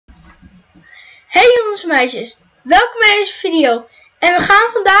jongens en meisjes, welkom bij deze video. En we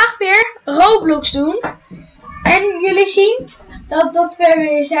gaan vandaag weer roblox doen. En jullie zien dat we er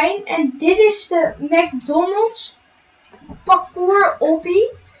weer zijn. En dit is de McDonald's parkour obby.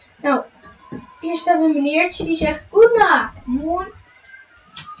 Nou, hier staat een meneertje die zegt goedemorgen.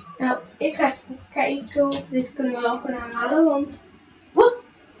 Nou, ik ga even kijken of we dit wel kunnen aanhalen, want wat?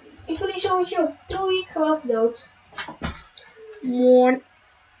 Ik wil niet zoiets op. Doei, ik ga wel even dood. Morgen.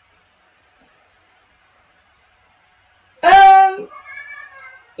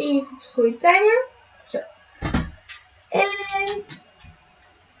 Even op de goede timer. Zo. En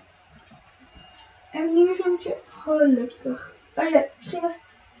heb ik niet meer zo'n beetje gelukkig. Oh ja, misschien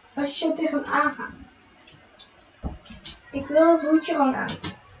als je zo tegen hem aangaat. Ik wil het hoedje gewoon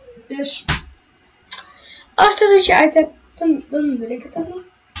uit. Dus als ik dat hoedje uit heb, dan wil ik het ook niet.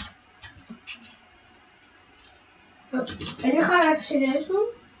 Oh. En nu gaan we even serieus doen.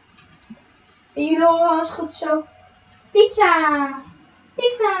 En jullie horen als het goed zo. Pizza!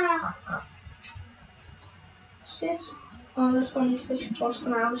 Pizza! Zit. Oh, dat is gewoon niet wat je vast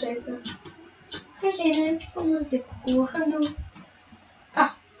kan houden, zeker. Geen zin in, omdat ik dit parcours gaan doen.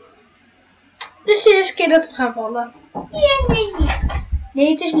 Ah. Dit is de eerste keer dat we gaan vallen. Nee. Nee,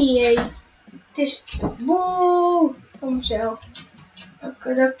 het is niet jee. Het is boe van mezelf.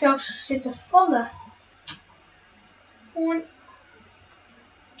 Dat ik telkens zit te vallen. Gewoon.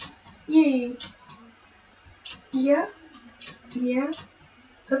 Jee. Ja. Ja.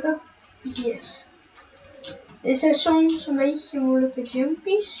 Hup. Yes. Dit zijn soms een beetje moeilijke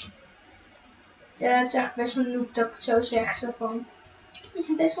jumpies. Ja, het is eigenlijk best wel noob dat ik het zo zeg. Zo van. Dit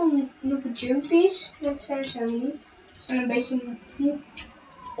zijn best wel noob jumpies. Dat zijn ze niet. Ze zijn een beetje.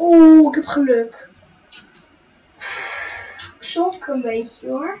 Oeh, ik heb geluk. Ik zonk een beetje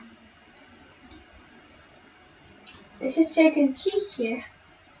hoor. Er zit zeker een cheatje.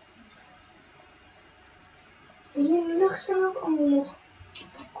 En hier in de lucht zijn ook allemaal nog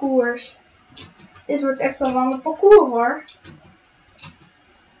parcours. Dit wordt echt een lange parcours hoor.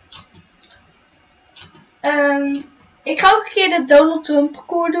 Ik ga ook een keer de Donald Trump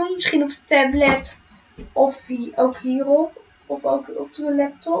parcours doen. Misschien op de tablet. Of ook hierop. Of ook op de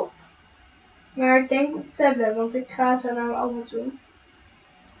laptop. Maar ik denk op de tablet. Want ik ga ze nou allemaal doen.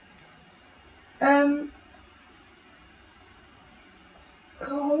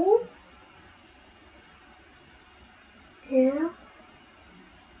 Oh. Ja.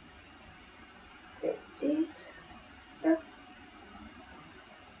 Oké, dit. Ja.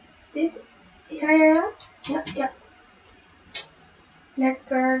 Dit. Ja.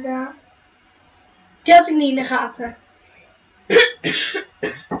 Lekker daar. Die had ik niet in de gaten.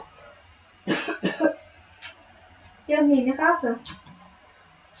 Die had ik niet in de gaten.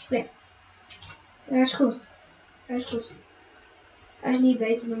 Spring. Ja, hij is goed. Hij is niet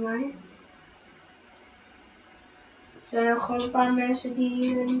beter dan mij. Er zijn ook gewoon een paar mensen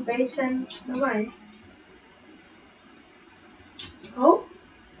die niet beter zijn dan mij. Oh.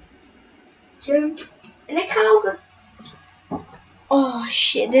 Jump. En ik ga ook een... Oh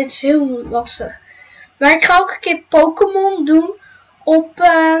shit, dit is heel lastig. Maar ik ga ook een keer Pokémon doen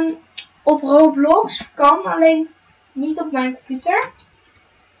op Roblox. Kan, alleen niet op mijn computer.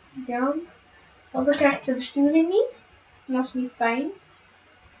 Ja. Want dan krijg ik de besturing niet. En dat is niet fijn.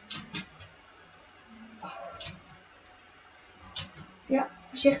 Ja,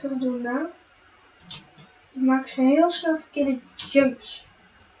 voorzichtig doen nou. Ik maak ze heel snel verkeerde jumps.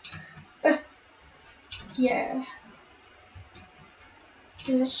 Yeah.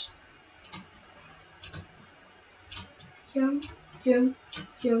 Dus. Jump.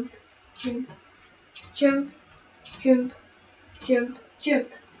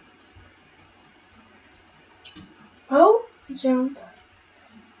 Oh, jump.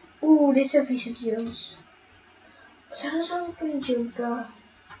 Oeh, dit zijn vieze jumps. Zouden we kunnen jumpen?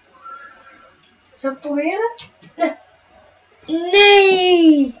 Zal ik proberen?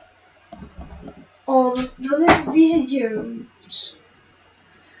 Nee! Oh, dat is vieze jumps.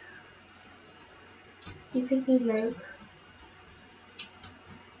 Die vind ik niet leuk.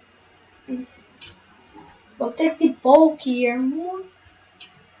 Wat heeft die balk hier?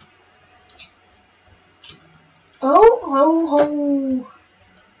 Oh,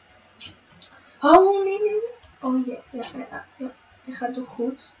 nee. Oh ja. Die gaat toch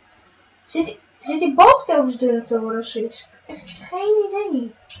goed. Zit die balk telkens dunner te worden of zoiets? Ik heb echt geen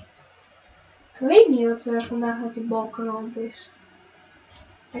idee. Ik weet niet wat er vandaag met die balk aan de hand is.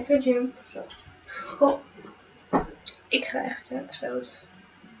 Lekker jump of zo. Oh. Ik ga echt dood.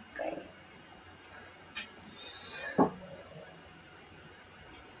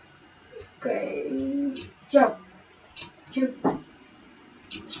 Oké. Jump.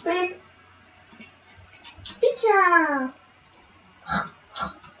 Spin. Pizza!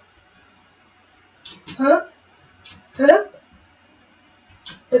 Hup. Hup.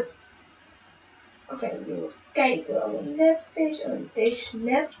 Hup. Oké, we moeten kijken wat een nep is. Oh, deze is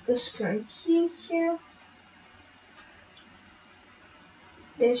nep, dat is een crunchietje.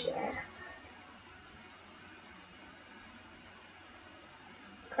 Deze is echt.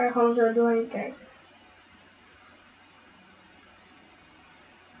 Ik ga er gewoon zo doorheen kijken.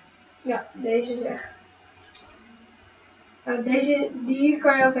 Ja, deze is echt. Nou, die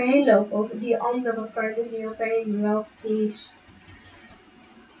kan je overheen lopen. Over die andere kan je dus niet overheen. Wel die is.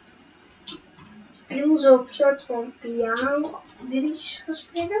 En ik moet zo op een soort van piano dingetjes gaan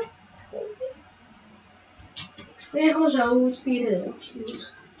springen. Ik spring gewoon zo hoe het via de regels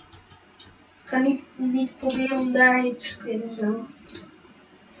moet. Ik ga niet proberen om daarheen te springen zo.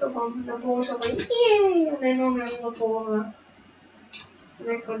 Zo van naar voren, zo van jee. En dan helemaal naar voren. Dan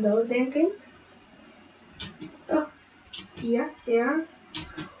ben ik gewoon dood, denk ik. Oh. Ja, ja.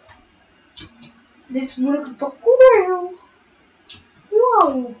 Dit is moeilijke parkour, joh.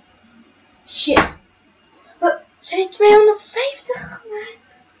 Wow. Shit. Zijn die 250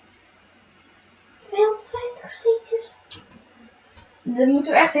 gemaakt? 250 slietjes? Dan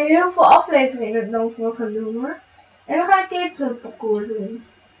moeten we echt heel veel afleveringen dan voor gaan doen, hoor. En we gaan een keer terug parkour doen.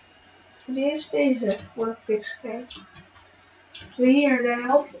 Eerst deze voor de fix krijgen. Dat we hier de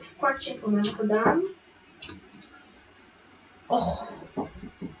helft of kwartje van hebben gedaan. Och.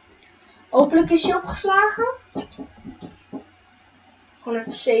 Hopelijk is hij opgeslagen. Gewoon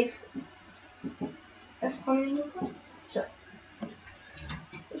even save. Even gewoon indoen. Zo.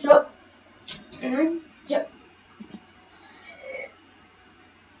 Zo. En zo.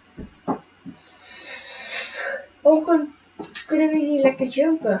 Ook kunnen we hier lekker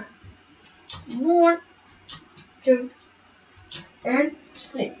jumpen. More. Jump. En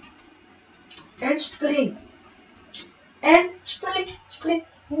spring. En spring. En spring. Spring.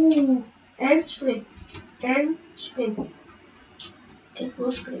 Oeh. En spring. En spring. Ik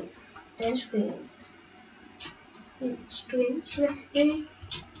wil springen. En springen. Spring. Spring.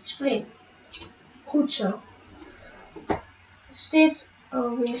 Spring. Goed zo. Is dit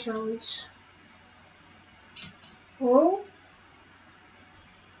weer zoiets? Oh.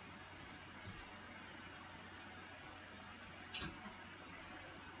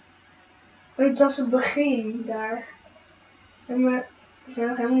 Weet, dat is het begin daar. We zijn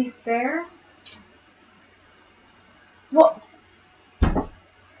nog helemaal niet ver. Wat?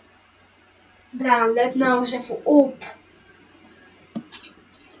 Daan, let nou eens even op.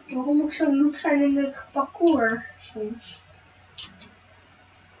 Waarom moet ik zo noob zijn in het parcours soms?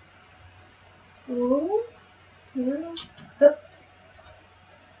 Oh. Ja. Hup.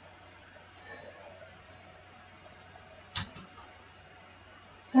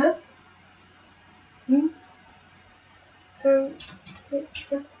 Hup. Hup. Hup.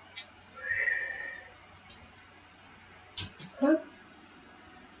 Hup. Hup.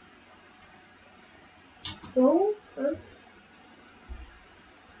 Oh. Hup.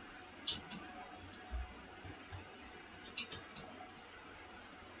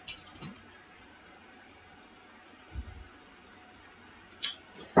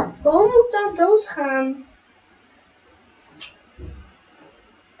 Waarom moet ik nou doodgaan?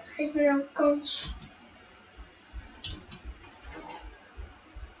 Geef me nou een kans.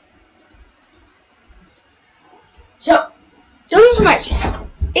 Zo, jongens en meisjes.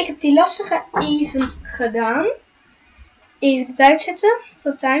 Ik heb die lastige even gedaan. Even de tijd zetten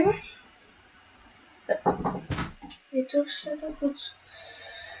voor de timer. Weer terugzetten, goed.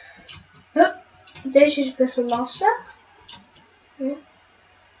 Deze is best wel lastig.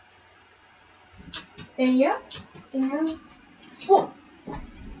 En ja. Ja. Vol.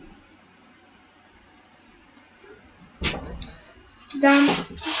 Dan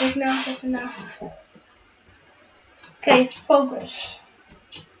kijk nou eens even naar. Oké, focus.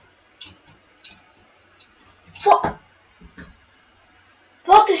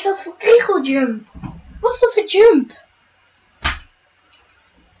 Wat is dat voor kegeljump? Wat is dat voor jump?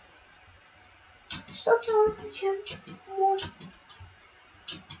 Is dat nou een jump? Mooi.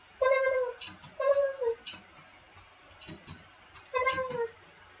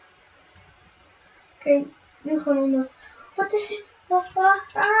 Oké, nu gewoon omdat. Wat is dit?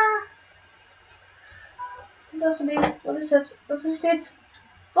 Dat ding. Wat is dat? Wat is dit?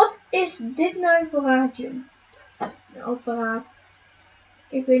 Wat is dit nou voor raadje? Een apparaat.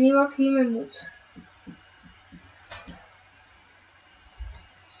 Ik weet niet wat ik hiermee moet.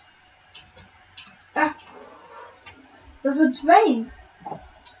 Ah. Dat verdwijnt.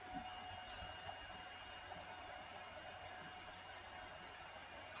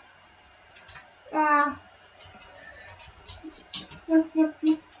 Ah.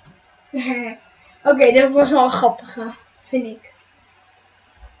 Oké, dat was wel grappig, vind ik.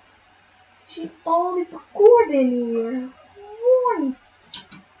 Zie al die parkour dingen hier. Mooi.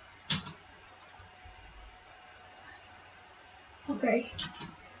 Oké.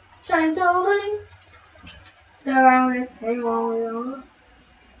 Tuintoren. Daar waren we net helemaal weer.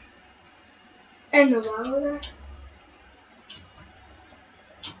 En dan waren we daar.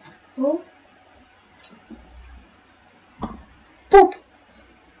 Oh. Poep.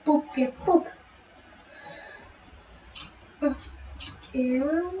 Poepje, poep. Ja.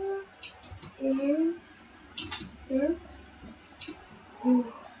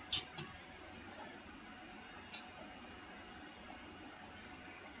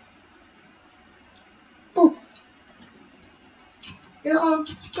 Poep. Je gewoon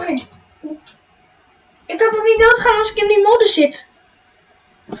springen. Ik kan toch niet doodgaan als ik in die modder zit?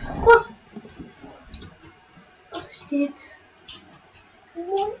 Wat? Wat is dit?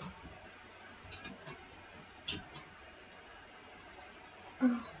 Mooi.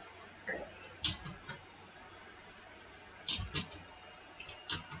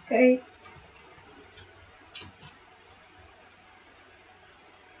 Oké.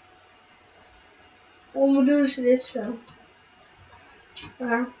 Waarom doen ze dit zo?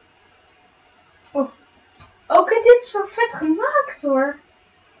 Ja. Oh. Oké, dit is wel vet gemaakt hoor.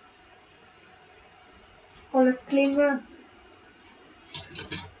 Gewoon klimmen.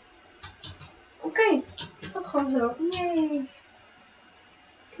 Oké. Ook gewoon zo. Nee.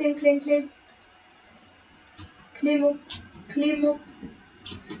 Klim, klim, klim. Klim op. Klim op.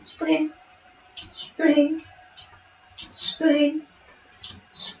 Spring. Spring. Spring.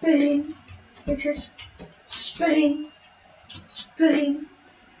 Spring. Spring. Spring.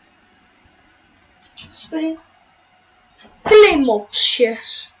 Spring.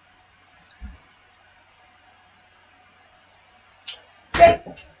 Klimopsjes. Oké.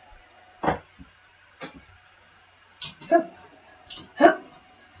 Hup. Hup.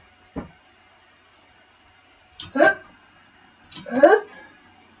 Hup. Hup.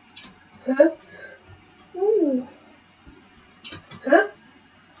 Hup. Oeh. Hup.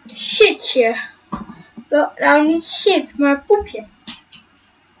 Shitje. Wel, nou niet shit, maar poepje.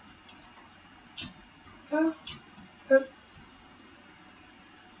 Hup.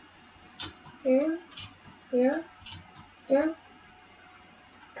 Ja. Ja. Ja.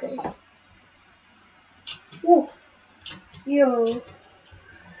 Oké. Oeh. Yo.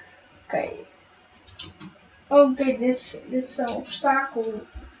 Oké. Oké, dit is een obstakel.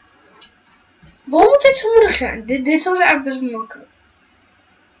 Waarom moet dit zo moeilijk zijn? Dit was eigenlijk best makkelijk.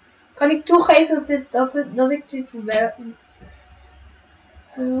 Kan ik toegeven dat ik dit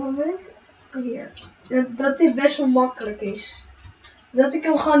hier. Dat dit best wel makkelijk is. Dat ik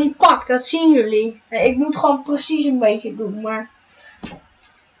hem gewoon niet pak, dat zien jullie. Ik moet gewoon precies een beetje doen, maar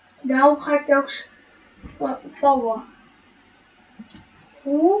daarom ga ik telkens vallen.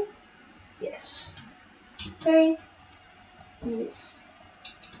 Hoe? Yes. Oké. Yes.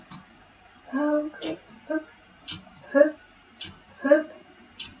 Oké. Hup. Hup. Hup.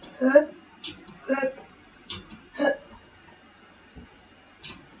 Hup. Hup. Hup.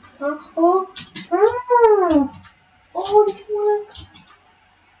 Oh. Oh, die is moeilijk.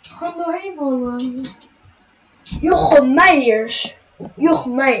 Gewoon doorheen vallen. Jochem Meijers.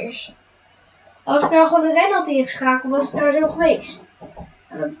 Jochem Meijers. Als ik nou gewoon de ren had ingeschakeld, was ik daar zo geweest.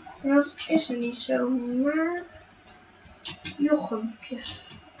 Dat is er niet zo, maar Jochempjes.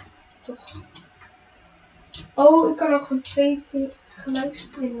 Toch. Oh, ik kan ook gewoon twee tegelijk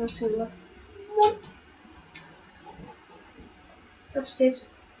springen natuurlijk. Mooi. Wat is dit?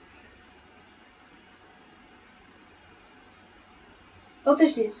 Wat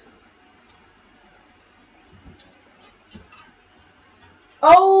is dit?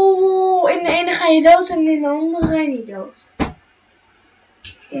 Oh, in de ene ga je dood en in de andere ga je niet dood.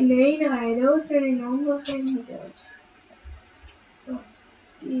 In de ene ga je dood en in de andere ga je niet dood. Oh,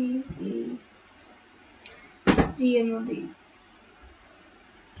 die en dan die.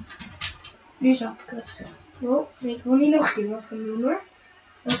 Nu snap ik het. Oh, nee, ik wil niet nog een keer wat gaan doen hoor.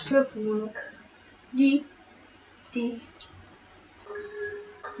 Dat is veel te moeilijk. Die.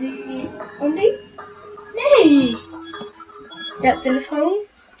 En die? Nee! Ja, telefoon.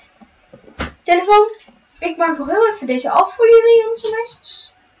 Telefoon. Ik maak nog heel even deze af voor jullie, jongens en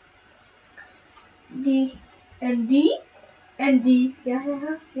meisjes. Die. En die. En die. Ja.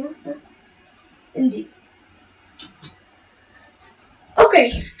 En die.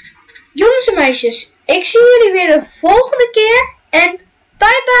 Oké. Jongens en meisjes. Ik zie jullie weer de volgende keer. En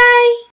bye bye.